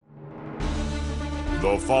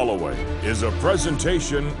The following is a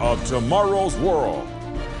presentation of Tomorrow's World.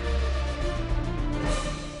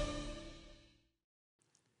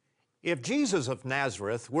 If Jesus of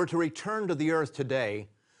Nazareth were to return to the earth today,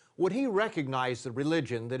 would he recognize the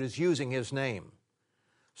religion that is using his name?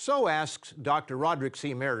 So asks Dr. Roderick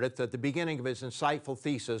C. Meredith at the beginning of his insightful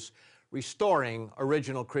thesis, Restoring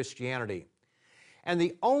Original Christianity. And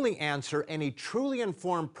the only answer any truly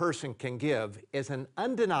informed person can give is an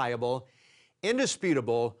undeniable,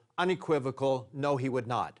 indisputable, unequivocal, no, he would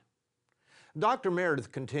not. Dr.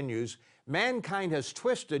 Meredith continues, mankind has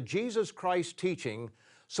twisted Jesus Christ's teaching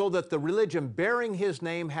so that the religion bearing his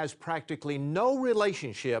name has practically no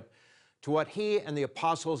relationship to what he and the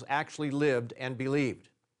apostles actually lived and believed.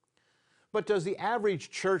 But does the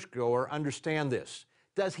average churchgoer understand this?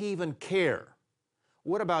 Does he even care?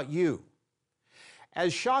 What about you?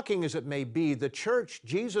 As shocking as it may be, the church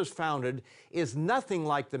Jesus founded is nothing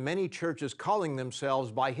like the many churches calling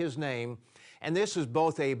themselves by his name, and this is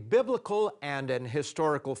both a biblical and an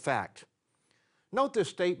historical fact. Note this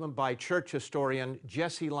statement by church historian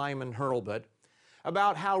Jesse Lyman Hurlbut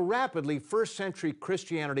about how rapidly first century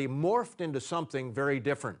Christianity morphed into something very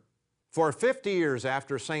different. For 50 years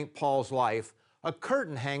after St. Paul's life, a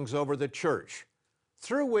curtain hangs over the church,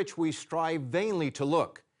 through which we strive vainly to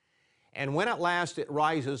look. And when at last it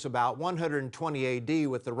rises about 120 AD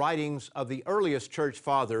with the writings of the earliest church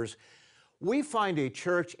fathers, we find a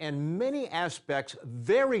church in many aspects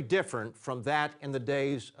very different from that in the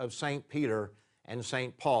days of St. Peter and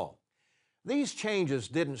St. Paul. These changes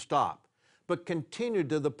didn't stop, but continued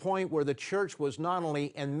to the point where the church was not only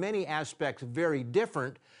in many aspects very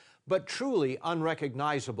different, but truly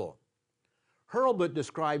unrecognizable. Hurlbut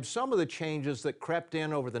describes some of the changes that crept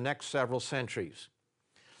in over the next several centuries.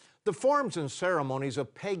 The forms and ceremonies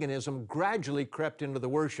of paganism gradually crept into the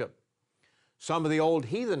worship. Some of the old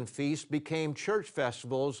heathen feasts became church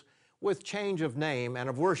festivals with change of name and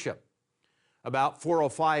of worship. About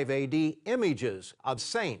 405 AD, images of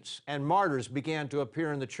saints and martyrs began to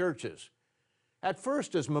appear in the churches, at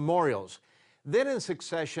first as memorials, then in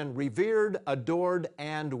succession revered, adored,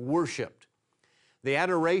 and worshiped. The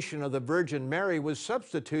adoration of the Virgin Mary was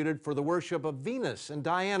substituted for the worship of Venus and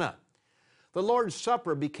Diana. The Lord's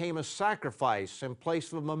Supper became a sacrifice in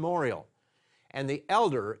place of a memorial, and the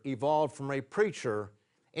elder evolved from a preacher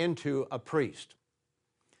into a priest.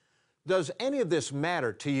 Does any of this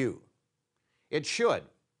matter to you? It should.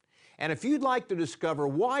 And if you'd like to discover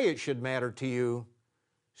why it should matter to you,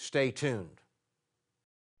 stay tuned.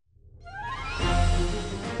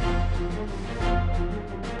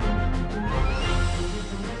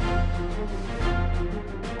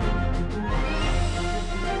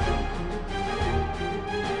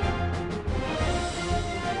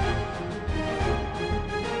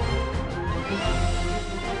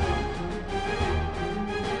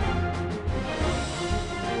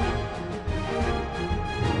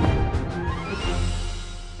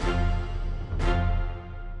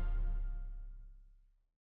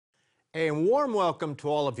 A warm welcome to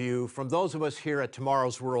all of you from those of us here at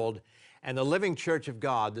Tomorrow's World and the Living Church of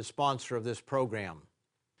God, the sponsor of this program.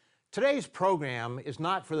 Today's program is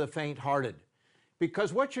not for the faint-hearted,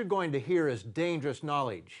 because what you're going to hear is dangerous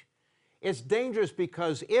knowledge. It's dangerous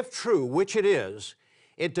because, if true, which it is,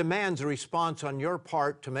 it demands a response on your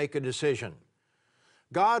part to make a decision.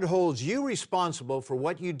 God holds you responsible for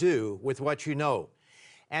what you do with what you know,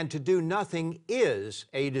 and to do nothing is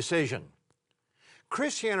a decision.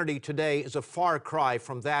 Christianity today is a far cry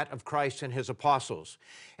from that of Christ and his apostles.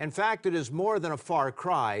 In fact, it is more than a far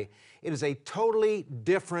cry. It is a totally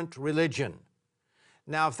different religion.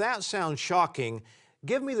 Now, if that sounds shocking,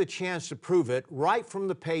 give me the chance to prove it right from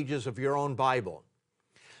the pages of your own Bible.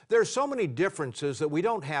 There are so many differences that we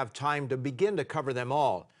don't have time to begin to cover them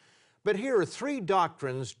all. But here are three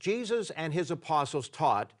doctrines Jesus and his apostles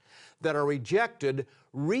taught that are rejected,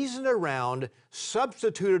 reasoned around,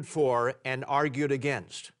 substituted for, and argued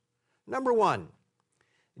against. Number one,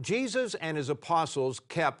 Jesus and his apostles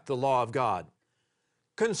kept the law of God.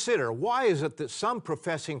 Consider, why is it that some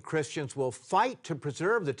professing Christians will fight to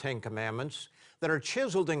preserve the Ten Commandments that are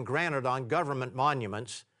chiseled in granite on government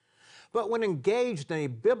monuments, but when engaged in a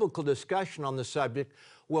biblical discussion on the subject,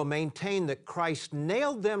 will maintain that Christ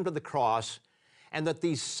nailed them to the cross and that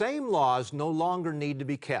these same laws no longer need to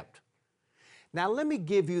be kept? Now let me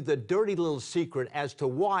give you the dirty little secret as to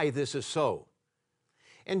why this is so.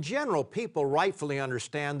 In general, people rightfully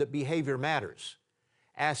understand that behavior matters.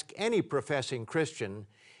 Ask any professing Christian,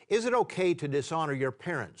 is it okay to dishonor your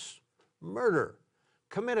parents, murder,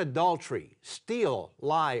 commit adultery, steal,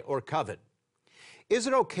 lie, or covet? Is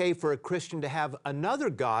it okay for a Christian to have another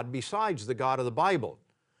God besides the God of the Bible?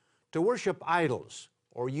 to worship idols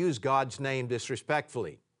or use God's name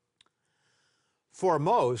disrespectfully. For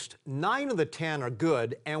most, 9 of the 10 are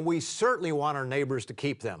good, and we certainly want our neighbors to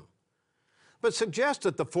keep them. But suggest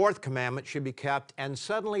that the 4th commandment should be kept, and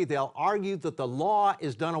suddenly they'll argue that the law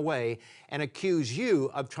is done away and accuse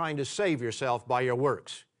you of trying to save yourself by your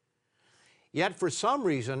works. Yet for some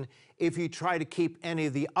reason, if you try to keep any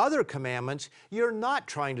of the other commandments, you're not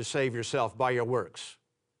trying to save yourself by your works.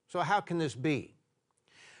 So how can this be?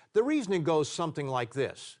 The reasoning goes something like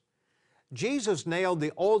this. Jesus nailed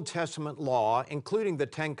the Old Testament law, including the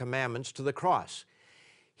 10 Commandments, to the cross.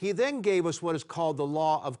 He then gave us what is called the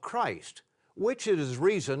law of Christ, which it is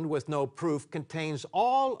reasoned with no proof contains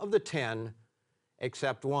all of the 10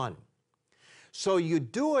 except one. So you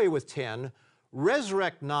do away with 10,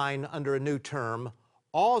 resurrect 9 under a new term,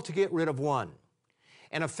 all to get rid of 1.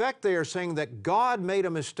 In effect, they are saying that God made a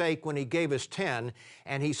mistake when He gave us 10,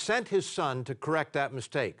 and He sent His Son to correct that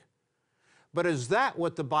mistake. But is that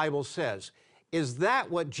what the Bible says? Is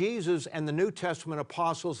that what Jesus and the New Testament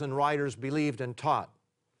apostles and writers believed and taught?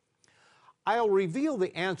 I'll reveal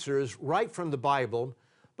the answers right from the Bible,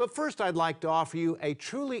 but first I'd like to offer you a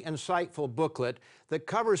truly insightful booklet that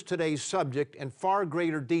covers today's subject in far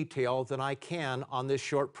greater detail than I can on this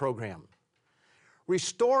short program.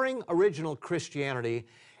 Restoring Original Christianity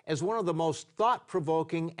is one of the most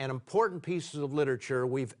thought-provoking and important pieces of literature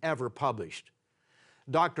we've ever published.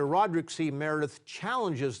 Dr. Roderick C. Meredith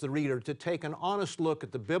challenges the reader to take an honest look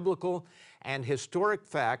at the biblical and historic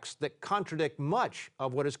facts that contradict much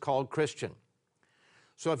of what is called Christian.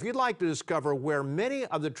 So if you'd like to discover where many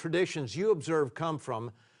of the traditions you observe come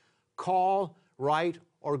from, call, write,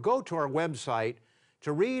 or go to our website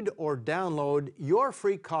to read or download your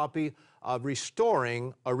free copy of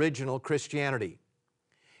Restoring Original Christianity.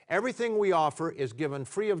 Everything we offer is given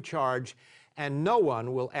free of charge, and no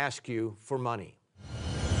one will ask you for money.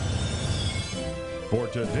 For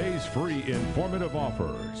today's free informative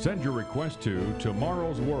offer, send your request to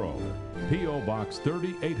Tomorrow's World, P.O. Box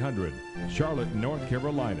 3800, Charlotte, North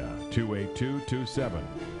Carolina, 28227.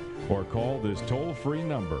 Or call this toll-free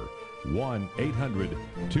number,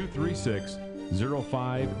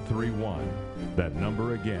 1-800-236-0531. That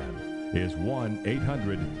number again is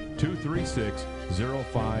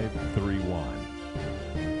 1-800-236-0531.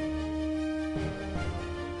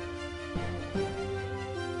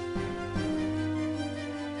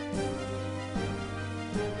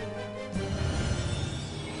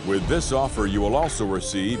 With this offer, you will also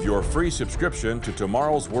receive your free subscription to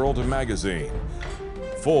Tomorrow's World magazine,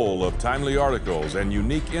 full of timely articles and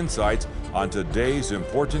unique insights on today's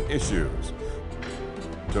important issues.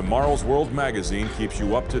 Tomorrow's World magazine keeps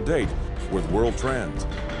you up to date with world trends,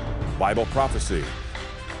 Bible prophecy,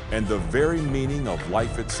 and the very meaning of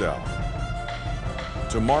life itself.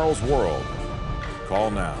 Tomorrow's World.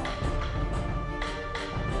 Call now.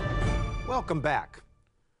 Welcome back.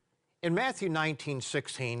 In Matthew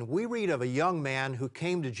 19:16, we read of a young man who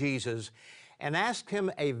came to Jesus and asked Him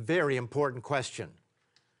a very important question.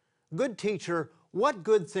 "Good teacher, what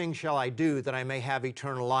good thing shall I do that I may have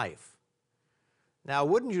eternal life?" Now,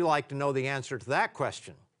 wouldn't you like to know the answer to that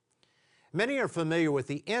question? Many are familiar with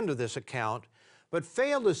the end of this account, but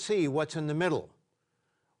fail to see what's in the middle.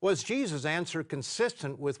 Was Jesus' answer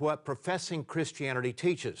consistent with what professing Christianity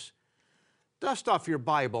teaches? Dust off your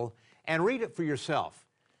Bible and read it for yourself.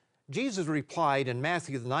 Jesus replied in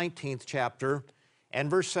Matthew the 19th chapter and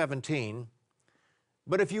verse 17,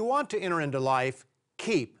 "But if you want to enter into life,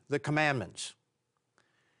 keep the commandments."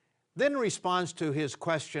 Then in response to his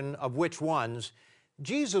question of which ones,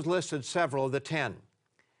 Jesus listed several of the 10.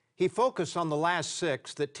 He focused on the last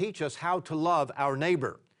 6 that teach us how to love our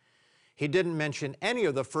neighbor. He didn't mention any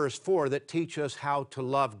of the first 4 that teach us how to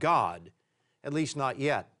love God, at least not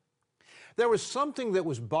yet. There was something that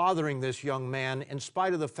was bothering this young man in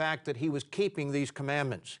spite of the fact that he was keeping these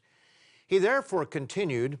commandments. He therefore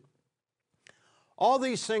continued, "All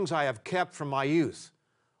these things I have kept from my youth.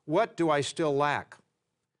 What do I still lack?"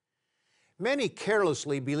 Many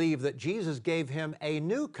carelessly believe that Jesus gave him a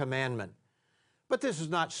new commandment, but this is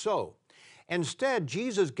not so. Instead,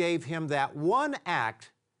 Jesus gave him that one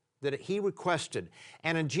act that he requested,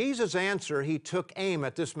 and in Jesus' answer, He took aim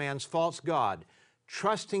at this man's false god,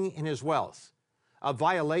 trusting in his wealth, a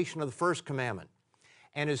violation of the first commandment,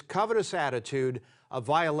 and his covetous attitude, a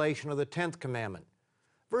violation of the 10th commandment.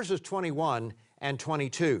 Verses 21 and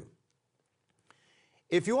 22.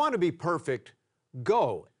 "If you want to be perfect,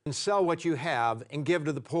 go and sell what you have and give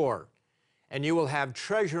to the poor, and you will have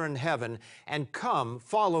treasure in heaven, and come,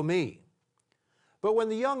 follow me." But when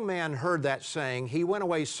the young man heard that saying, he went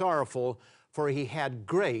away sorrowful, for he had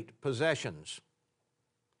great possessions.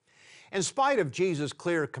 In spite of Jesus'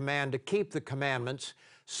 clear command to keep the commandments,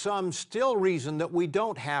 some still reason that we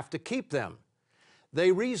don't have to keep them.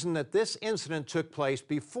 They reason that this incident took place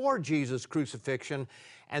before Jesus' crucifixion,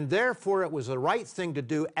 and therefore it was the right thing to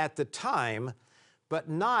do at the time, but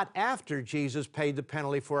not after Jesus paid the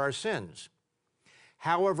penalty for our sins.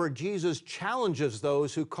 However, Jesus challenges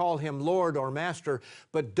those who call him Lord or Master,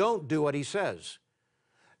 but don't do what he says.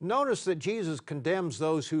 Notice that Jesus condemns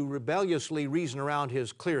those who rebelliously reason around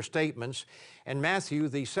his clear statements in Matthew,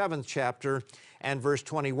 the 7th chapter, and verse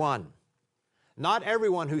 21. Not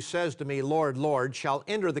everyone who says to me, Lord, Lord, shall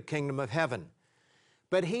enter the kingdom of heaven,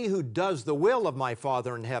 but he who does the will of my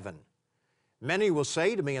Father in heaven. Many will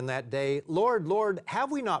say to me in that day, Lord, Lord, have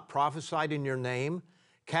we not prophesied in your name,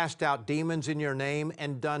 cast out demons in your name,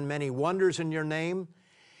 and done many wonders in your name?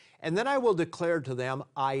 And then I will declare to them,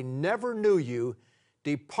 I never knew you.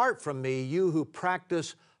 Depart from me, you who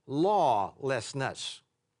practice lawlessness.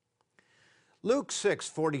 Luke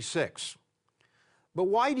 6:46. But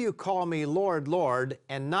why do you call me Lord, Lord,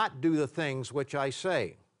 and not do the things which I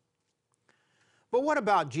say? But what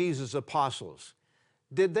about Jesus' apostles?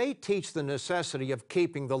 Did they teach the necessity of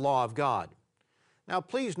keeping the law of God? Now,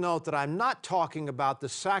 please note that I'm not talking about the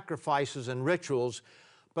sacrifices and rituals,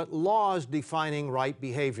 but laws defining right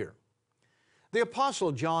behavior. The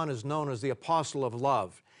Apostle John is known as the Apostle of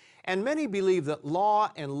Love, and many believe that law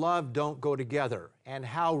and love don't go together, and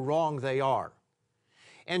how wrong they are.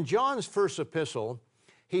 In John's first epistle,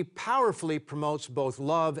 he powerfully promotes both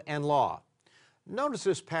love and law. Notice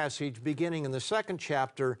this passage beginning in the 2nd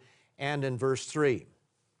chapter and in verse 3.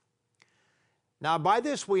 Now by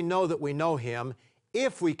this we know that we know him,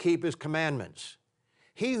 if we keep his commandments.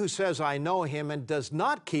 He who says, I know him, and does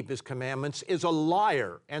not keep his commandments is a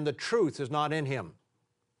liar, and the truth is not in him.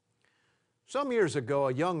 Some years ago,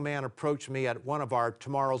 a young man approached me at one of our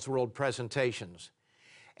Tomorrow's World presentations,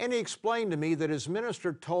 and he explained to me that his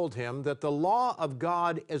minister told him that the law of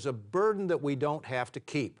God is a burden that we don't have to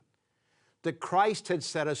keep, that Christ had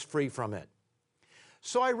set us free from it.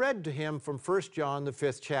 So I read to him from 1 John, the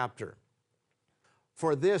 5th chapter.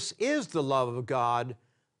 For this is the love of God,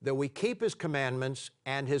 that we keep his commandments,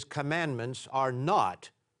 and his commandments are not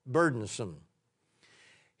burdensome.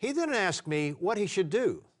 He then asked me what he should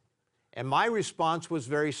do, and my response was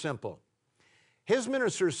very simple. His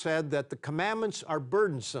minister said that the commandments are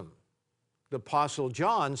burdensome. The Apostle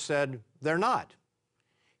John said they're not.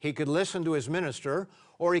 He could listen to his minister,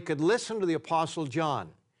 or he could listen to the Apostle John.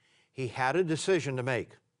 He had a decision to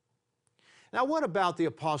make. Now, what about the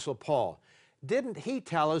Apostle Paul? Didn't he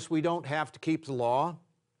tell us we don't have to keep the law?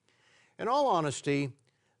 In all honesty,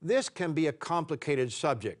 this can be a complicated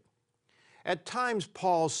subject. At times,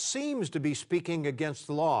 Paul seems to be speaking against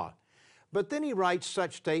the law, but then he writes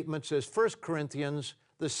such statements as 1 Corinthians,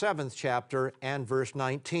 the 7th chapter, and verse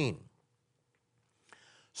 19.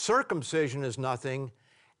 Circumcision is nothing,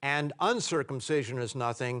 and uncircumcision is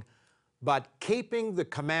nothing, but keeping the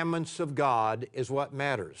commandments of God is what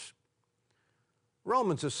matters.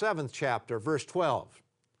 Romans, the 7th chapter, verse 12.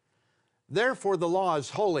 Therefore the law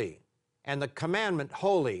is holy, and the commandment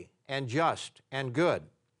holy and just and good.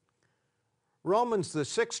 Romans, the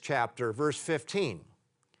 6th chapter, verse 15.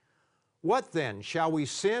 What then? Shall we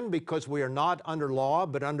sin because we are not under law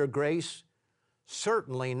but under grace?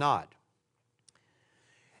 Certainly not.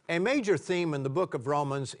 A major theme in the book of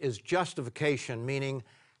Romans is justification, meaning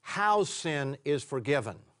how sin is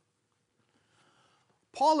forgiven.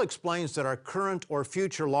 Paul explains that our current or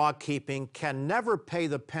future law-keeping can never pay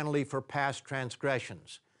the penalty for past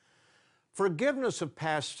transgressions. Forgiveness of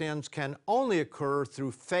past sins can only occur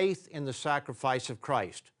through faith in the sacrifice of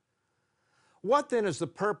Christ. What then is the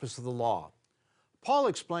purpose of the law? Paul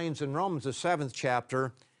explains in Romans, the 7th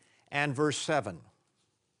chapter, and verse 7.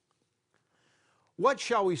 What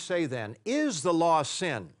shall we say then? Is the law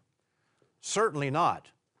sin? Certainly not.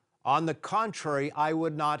 On the contrary, I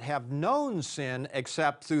would not have known sin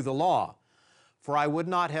except through the law, for I would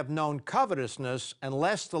not have known covetousness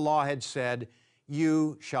unless the law had said,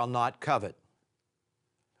 you shall not covet.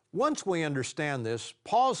 Once we understand this,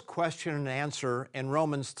 Paul's question and answer in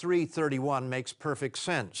Romans 3:31 makes perfect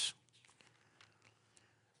sense.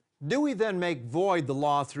 Do we then make void the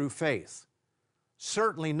law through faith?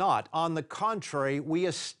 Certainly not. On the contrary, we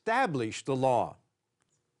establish the law.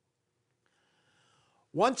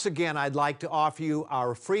 Once again, I'd like to offer you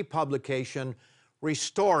our free publication,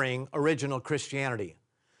 Restoring Original Christianity.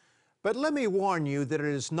 But let me warn you that it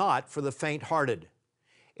is not for the faint-hearted.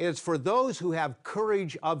 It is for those who have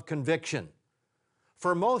courage of conviction.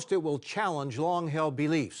 For most, it will challenge long-held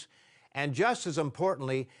beliefs. And just as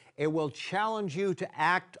importantly, it will challenge you to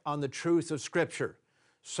act on the truth of Scripture,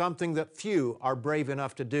 something that few are brave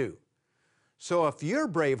enough to do. So if you're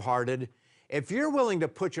brave-hearted, if you're willing to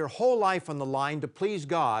put your whole life on the line to please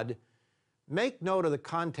God, make note of the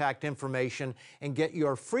contact information and get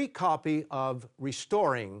your free copy of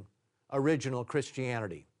Restoring Original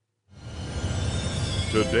Christianity.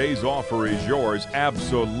 Today's offer is yours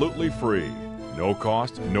absolutely free. No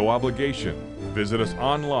cost, no obligation. Visit us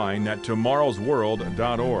online at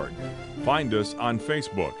tomorrowsworld.org. Find us on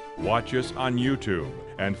Facebook, watch us on YouTube,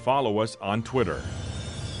 and follow us on Twitter.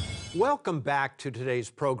 Welcome back to today's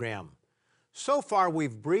program. So far,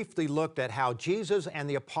 we've briefly looked at how Jesus and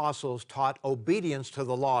the apostles taught obedience to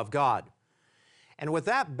the law of God. And with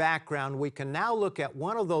that background, we can now look at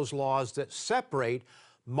one of those laws that separate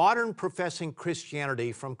modern professing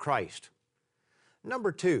Christianity from Christ.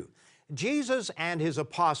 Number 2, Jesus and his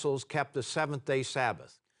apostles kept the seventh-day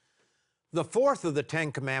Sabbath. The fourth of the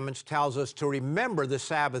Ten Commandments tells us to remember the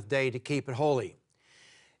Sabbath day to keep it holy.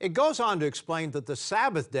 It goes on to explain that the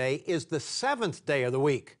Sabbath day is the seventh day of the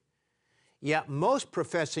week. Yet most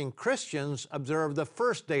professing Christians observe the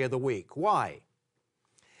first day of the week. Why?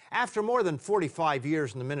 After more than 45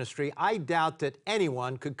 years in the ministry, I doubt that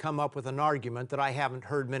anyone could come up with an argument that I haven't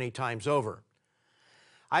heard many times over.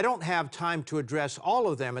 I don't have time to address all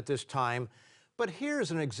of them at this time, but here's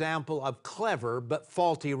an example of clever but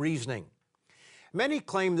faulty reasoning. Many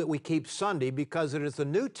claim that we keep Sunday because it is the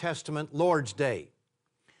New Testament Lord's Day.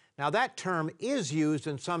 Now that term is used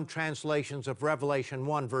in some translations of Revelation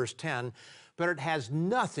 1 verse 10, but it has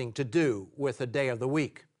nothing to do with the day of the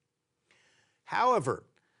week. However,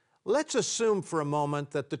 let's assume for a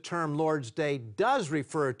moment that the term Lord's Day does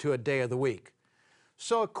refer to a day of the week.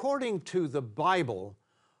 So according to the Bible,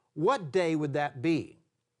 what day would that be?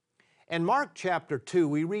 In Mark chapter 2,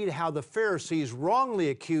 we read how the Pharisees wrongly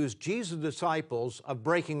accused Jesus' disciples of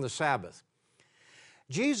breaking the Sabbath.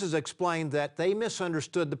 Jesus explained that they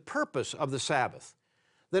misunderstood the purpose of the Sabbath,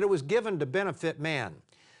 that it was given to benefit man.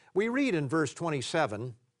 We read in verse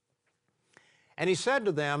 27, "And he said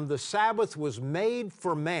to them, the Sabbath was made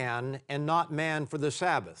for man and not man for the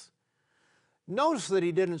Sabbath." Notice that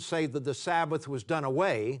he didn't say that the Sabbath was done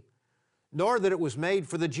away, nor that it was made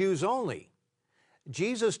for the Jews only.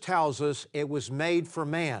 Jesus tells us it was made for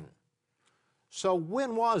man. So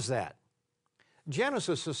when was that?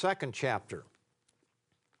 Genesis, the 2nd chapter.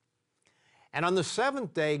 "And on the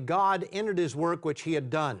seventh day God ended his work which he had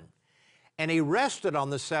done, and he rested on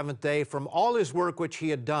the seventh day from all his work which he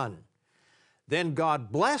had done. Then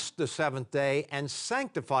God blessed the seventh day and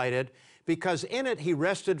sanctified it, because in it he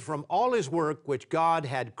rested from all his work which God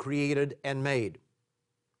had created and made."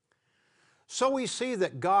 So we see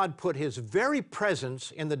that God put his very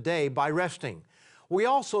presence in the day by resting. We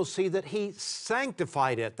also see that he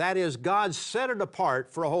sanctified it. That is, God set it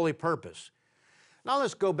apart for a holy purpose. Now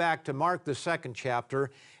let's go back to Mark, the 2nd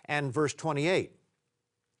chapter, and verse 28.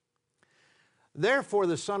 "Therefore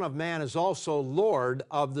the Son of Man is also Lord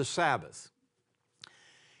of the Sabbath."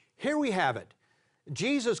 Here we have it.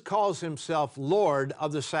 Jesus calls himself Lord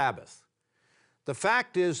of the Sabbath. The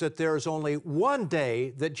fact is that there is only one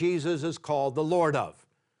day that Jesus is called the Lord of,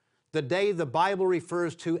 the day the Bible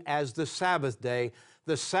refers to as the Sabbath day,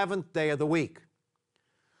 the seventh day of the week.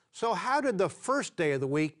 So how did the first day of the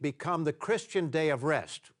week become the Christian day of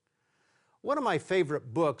rest? One of my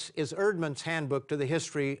favorite books is Erdman's Handbook to the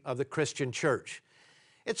History of the Christian Church.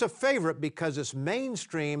 It's a favorite because it's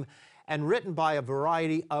mainstream and written by a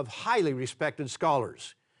variety of highly respected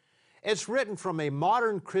scholars. It's written from a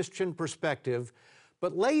modern Christian perspective,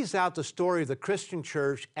 but lays out the story of the Christian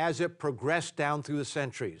church as it progressed down through the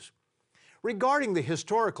centuries. Regarding the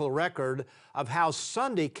historical record of how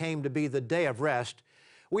Sunday came to be the day of rest,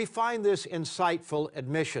 we find this insightful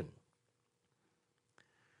admission.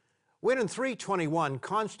 When in 321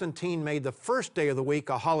 Constantine made the first day of the week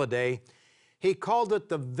a holiday, he called it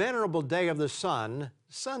the Venerable Day of the Sun,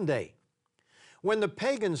 Sunday. When the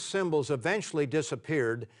pagan symbols eventually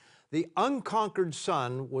disappeared, the unconquered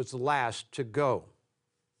sun was the last to go.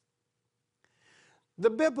 The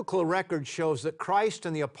biblical record shows that Christ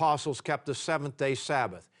and the apostles kept the seventh-day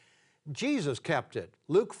Sabbath. Jesus kept it,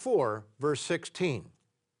 Luke 4, verse 16.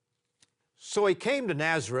 "So he came to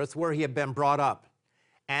Nazareth, where he had been brought up.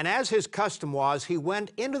 And as his custom was, he went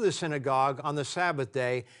into the synagogue on the Sabbath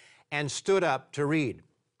day and stood up to read."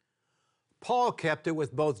 Paul kept it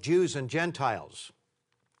with both Jews and Gentiles.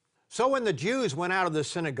 "So when the Jews went out of the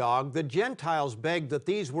synagogue, the Gentiles begged that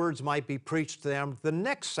these words might be preached to them the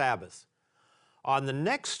next Sabbath. On the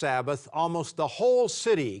next Sabbath, almost the whole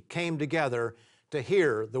city came together to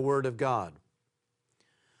hear the word of God."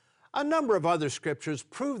 A number of other scriptures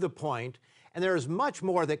prove the point, and there is much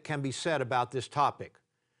more that can be said about this topic.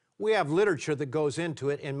 We have literature that goes into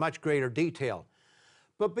it in much greater detail.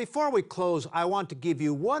 But before we close, I want to give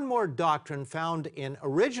you one more doctrine found in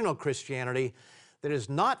original Christianity that is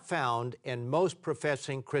not found in most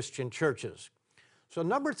professing Christian churches. So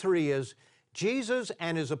number 3 is Jesus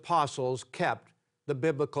and his apostles kept the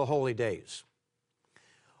biblical holy days.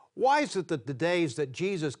 Why is it that the days that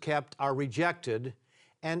Jesus kept are rejected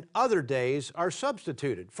and other days are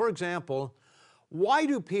substituted? For example, why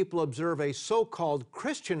do people observe a so-called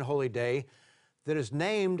Christian holy day that is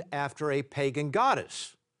named after a pagan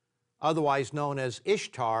goddess, otherwise known as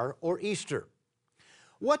Ishtar or Easter?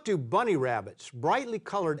 What do bunny rabbits, brightly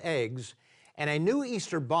colored eggs, and a new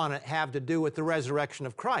Easter bonnet have to do with the resurrection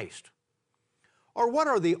of Christ? Or what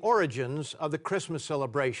are the origins of the Christmas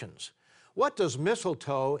celebrations? What does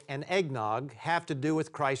mistletoe and eggnog have to do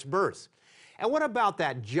with Christ's birth? And what about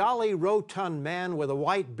that jolly, rotund man with a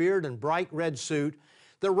white beard and bright red suit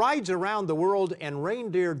that rides around the world in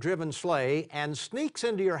reindeer-driven sleigh and sneaks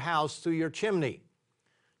into your house through your chimney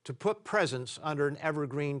to put presents under an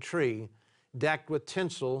evergreen tree decked with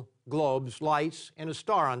tinsel, globes, lights, and a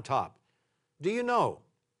star on top? Do you know?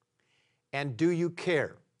 And do you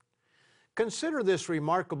care? Consider this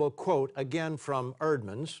remarkable quote again from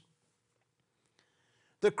Eerdmans.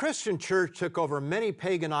 The Christian church took over many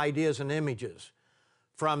pagan ideas and images.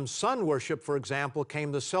 From sun worship, for example,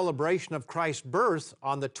 came the celebration of Christ's birth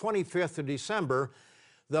on the 25th of December,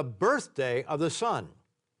 the birthday of the sun.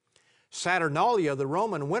 Saturnalia, the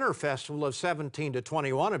Roman winter festival of 17 to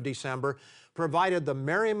 21 of December, provided the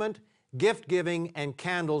merriment, gift-giving, and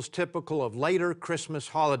candles typical of later Christmas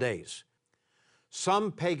holidays.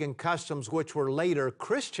 Some pagan customs which were later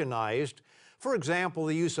Christianized, for example,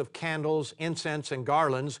 the use of candles, incense, and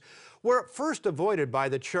garlands, were at first avoided by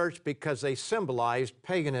the church because they symbolized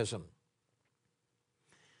paganism.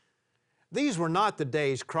 These were not the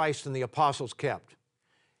days Christ and the apostles kept.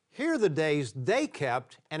 Here are the days they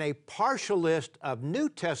kept and a partial list of New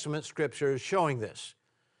Testament scriptures showing this.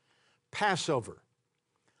 Passover,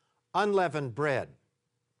 unleavened bread,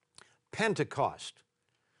 Pentecost,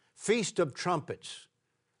 Feast of Trumpets,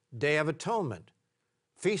 Day of Atonement,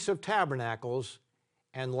 Feast of Tabernacles,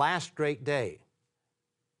 and Last Great Day.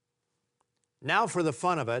 Now for the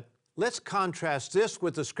fun of it, let's contrast this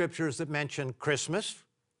with the scriptures that mention Christmas,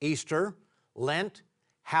 Easter, Lent,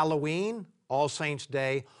 Halloween, All Saints'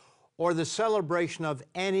 Day, or the celebration of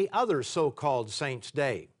any other so-called Saints'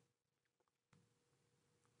 Day.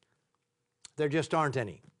 There just aren't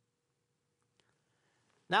any.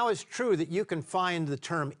 Now, it's true that you can find the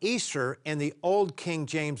term Easter in the Old King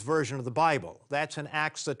James Version of the Bible. That's in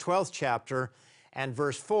Acts, the 12th chapter and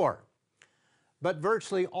verse 4. But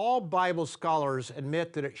virtually all Bible scholars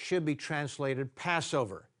admit that it should be translated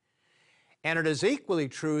Passover. And it is equally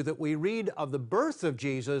true that we read of the birth of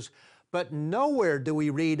Jesus, but nowhere do we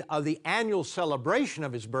read of the annual celebration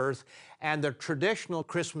of his birth, and the traditional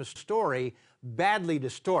Christmas story badly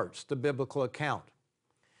distorts the biblical account.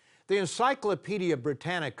 The Encyclopedia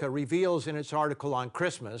Britannica reveals in its article on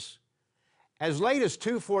Christmas, as late as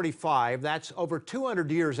 245, that's over 200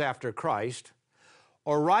 years after Christ,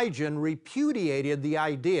 Origen repudiated the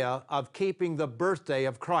idea of keeping the birthday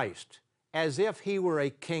of Christ, as if he were a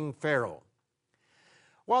king pharaoh.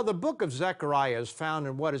 While the book of Zechariah is found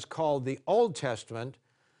in what is called the Old Testament,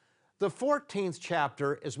 the 14th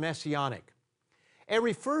chapter is messianic. It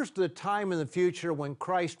refers to the time in the future when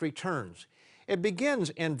Christ returns. It begins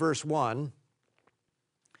in verse 1,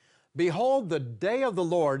 "Behold, the day of the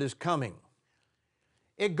Lord is coming."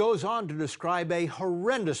 It goes on to describe a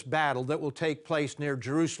horrendous battle that will take place near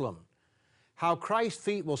Jerusalem, how Christ's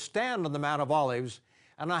feet will stand on the Mount of Olives,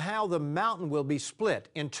 and how the mountain will be split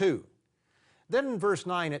in two. Then in verse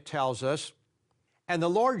 9 it tells us, "And the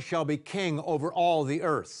Lord shall be king over all the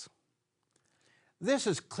earth." This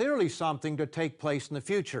is clearly something to take place in the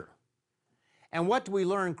future. And what do we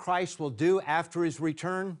learn Christ will do after his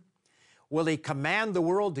return? Will he command the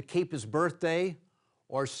world to keep his birthday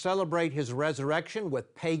or celebrate his resurrection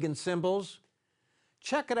with pagan symbols?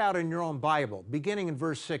 Check it out in your own Bible, beginning in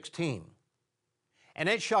verse 16. "And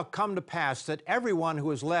it shall come to pass that everyone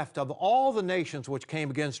who is left of all the nations which came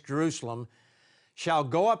against Jerusalem shall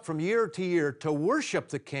go up from year to year to worship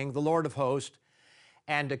the King, the Lord of hosts,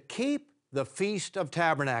 and to keep the Feast of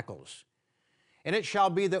Tabernacles. And it shall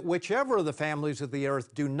be that whichever of the families of the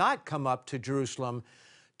earth do not come up to Jerusalem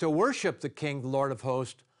to worship the King, the Lord of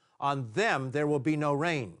hosts, on them there will be no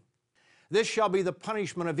rain. This shall be the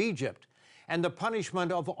punishment of Egypt, and the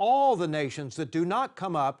punishment of all the nations that do not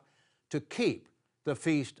come up to keep the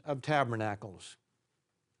Feast of Tabernacles."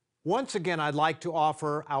 Once again, I'd like to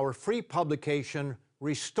offer our free publication,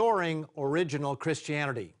 Restoring Original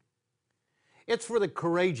Christianity. It's for the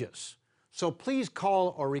courageous, So please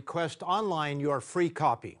call or request online your free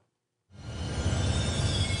copy.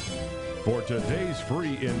 For today's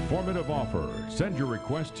free informative offer, send your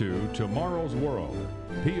request to Tomorrow's World,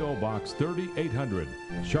 P.O. Box 3800,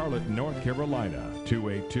 Charlotte, North Carolina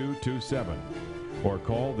 28227. Or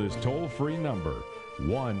call this toll-free number,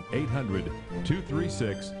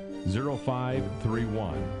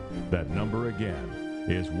 1-800-236-0531. That number again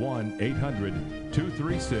is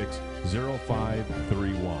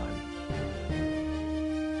 1-800-236-0531.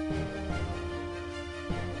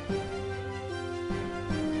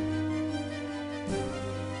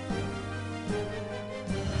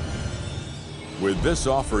 With this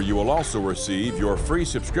offer, you will also receive your free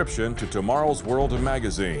subscription to Tomorrow's World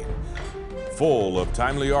magazine, full of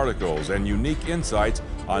timely articles and unique insights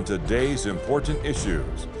on today's important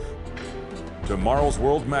issues. Tomorrow's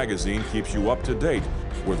World magazine keeps you up to date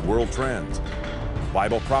with world trends,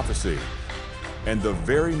 Bible prophecy, and the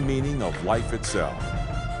very meaning of life itself.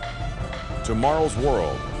 Tomorrow's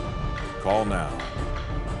World. Call now.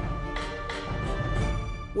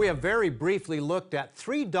 We have very briefly looked at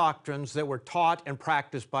 3 doctrines that were taught and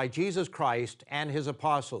practiced by Jesus Christ and His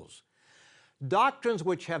apostles. Doctrines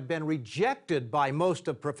which have been rejected by most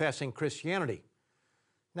of professing Christianity.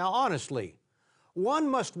 Now honestly, one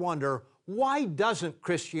must wonder, why doesn't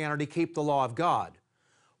Christianity keep the law of God?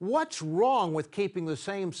 What's wrong with keeping the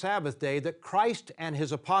same Sabbath day that Christ and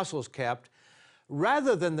His apostles kept,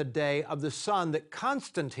 rather than the day of the sun that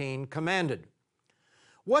Constantine commanded?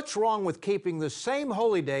 What's wrong with keeping the same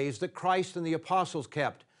holy days that Christ and the apostles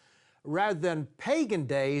kept, rather than pagan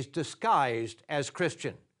days disguised as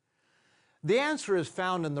Christian? The answer is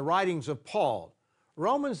found in the writings of Paul,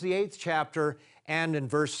 Romans the 8th chapter and in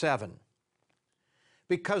verse 7.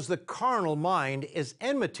 Because the carnal mind is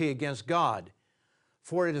enmity against God,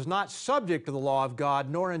 for it is not subject to the law of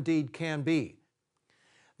God, nor indeed can be.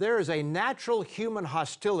 There is a natural human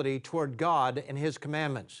hostility toward God and His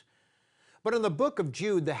commandments. But in the book of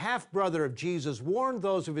Jude, the half-brother of Jesus warned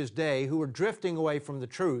those of his day who were drifting away from the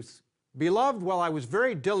truth, "Beloved, while I was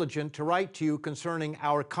very diligent to write to you concerning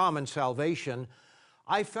our common salvation,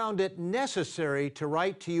 I found it necessary to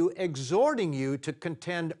write to you exhorting you to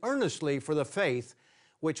contend earnestly for the faith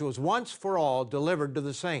which was once for all delivered to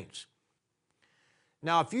the saints."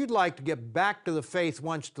 Now, if you'd like to get back to the faith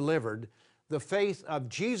once delivered, the faith of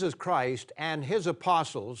Jesus Christ and His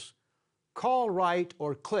apostles, call, write,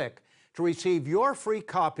 or click to receive your free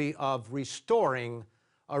copy of Restoring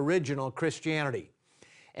Original Christianity.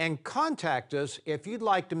 And contact us if you'd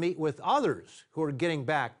like to meet with others who are getting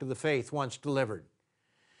back to the faith once delivered.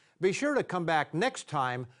 Be sure to come back next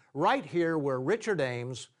time right here where Richard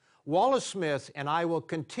Ames, Wallace Smith, and I will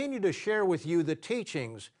continue to share with you the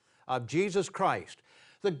teachings of Jesus Christ,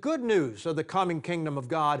 the good news of the coming kingdom of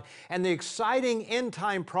God, and the exciting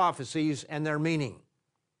end-time prophecies and their meaning.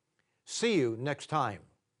 See you next time.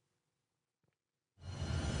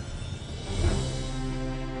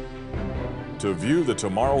 To view the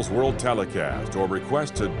Tomorrow's World telecast or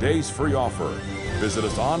request today's free offer, visit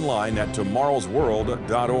us online at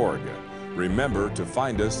tomorrowsworld.org. Remember to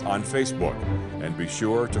find us on Facebook and be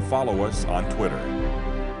sure to follow us on Twitter.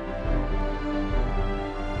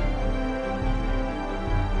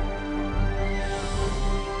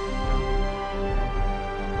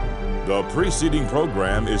 The preceding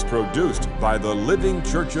program is produced by the Living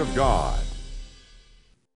Church of God.